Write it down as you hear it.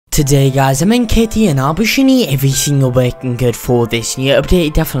Today guys, I'm in Kitty and I'll be showing you every single working code for this new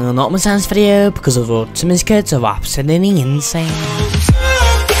update. Definitely not my science video because I thought some of these codes are absolutely insane.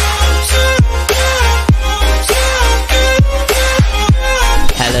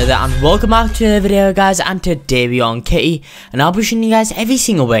 Hello there and welcome back to another video guys, and today we are on Kitty and I'll be showing you guys every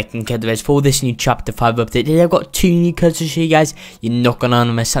single working code there is for this new chapter 5 update. Today I've got 2 new codes to show you guys. You're not gonna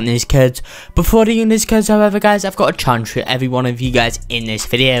miss out on these codes. Before doing these codes however guys, I've got a challenge for every one of you guys in this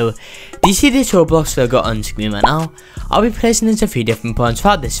video. Do you see this Roblox logo on screen right now? I'll be placing this at 3 different points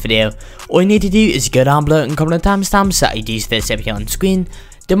throughout this video. All you need to do is go down below and comment the timestamps that you do this every on screen.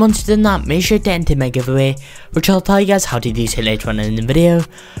 Then once you've done that, make sure to enter my giveaway, which I'll tell you guys how to do so later on in the video,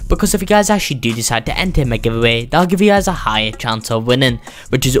 because if you guys actually do decide to enter my giveaway, that'll give you guys a higher chance of winning,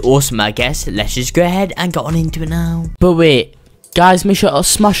 which is awesome I guess. Let's just go ahead and get on into it now. But wait, guys, make sure to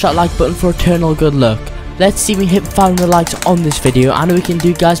smash that like button for eternal good luck. Let's see if we hit 500 likes on this video. I know we can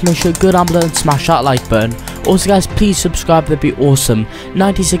do guys, make sure to go down below and smash that like button. Also guys, please subscribe, that'd be awesome.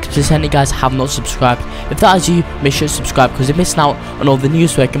 96% of you guys have not subscribed. If that is you, make sure to subscribe because you're missing out on all the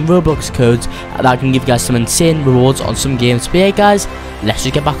newswork and Roblox codes that can give you guys some insane rewards on some games. But yeah guys, let's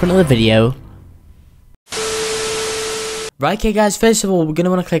just get back onto the video. Right, okay guys, first of all, we're going to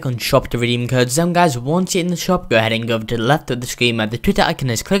want to click on shop to redeem codes. Then guys, once you're in the shop, go ahead and go over to the left of the screen where the Twitter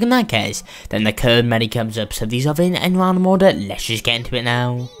icon is. Click on that guys, then the code menu comes up. So these are in any random order. Let's just get into it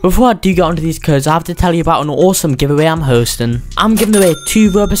now. Before I do get onto these codes, I have to tell you about an awesome giveaway I'm hosting. I'm giving away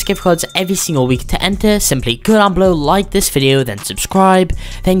 2 Roblox gift cards every single week. To enter, simply go down below, like this video, then subscribe,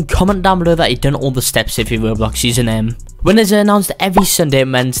 then comment down below that you've done all the steps with your Roblox username. Winners are announced every Sunday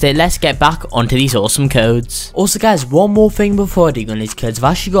and Wednesday. Let's get back onto these awesome codes. Also guys, one more thing before I do on these codes. I've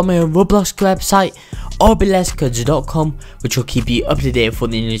actually got my own Roblox website, rbscodes.com, which will keep you up to date for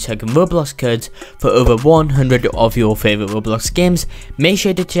the new token Roblox codes for over 100 of your favourite Roblox games. Make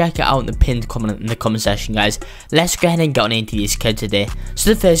sure to check it out in the pinned comment in the comment section guys. Let's go ahead and get on into these codes today.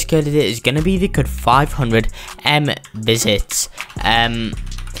 So the first code today is going to be the code 500 visits.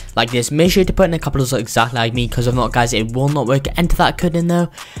 Like this. Make sure to put in a couple of exactly like me, because if not guys, it will not work. Enter that code in though.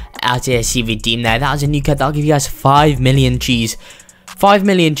 As you see redeem there, that is a new code that'll give you guys 5 million cheese. 5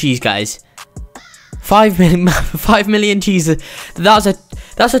 million cheese guys. 5 million cheese.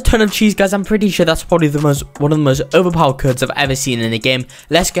 That's a ton of cheese guys. I'm pretty sure that's probably one of the most overpowered codes I've ever seen in a game.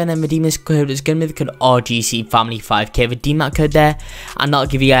 Let's go and redeem this code. It's gonna be the code RGC Family 5K. Redeem that code there, and that'll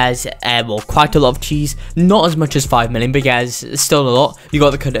give you guys well, quite a lot of cheese. Not as much as 5 million, but guys, it's still a lot. You got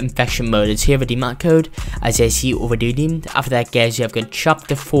the code infection mode. It's here. Redeem that code. As you see, already redeemed. After that guys, you have got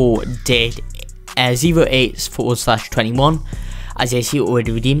chapter 4 date 08/21. As you see,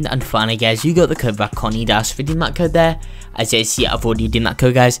 already redeemed. And finally guys, you got the code Ragnell. Redeem that code there. As you see, I've already redeemed that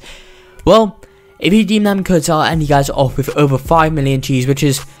code guys. Well, if you redeem them codes, I'll end you guys off with over 5 million cheese, which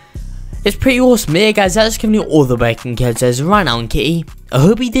is it's pretty awesome. Yeah guys, that's giving you all the working codes there's right now on Kitty. I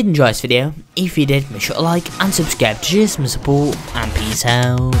hope you did enjoy this video. If you did, make sure to like and subscribe to show some support, and peace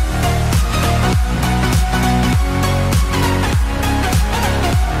out.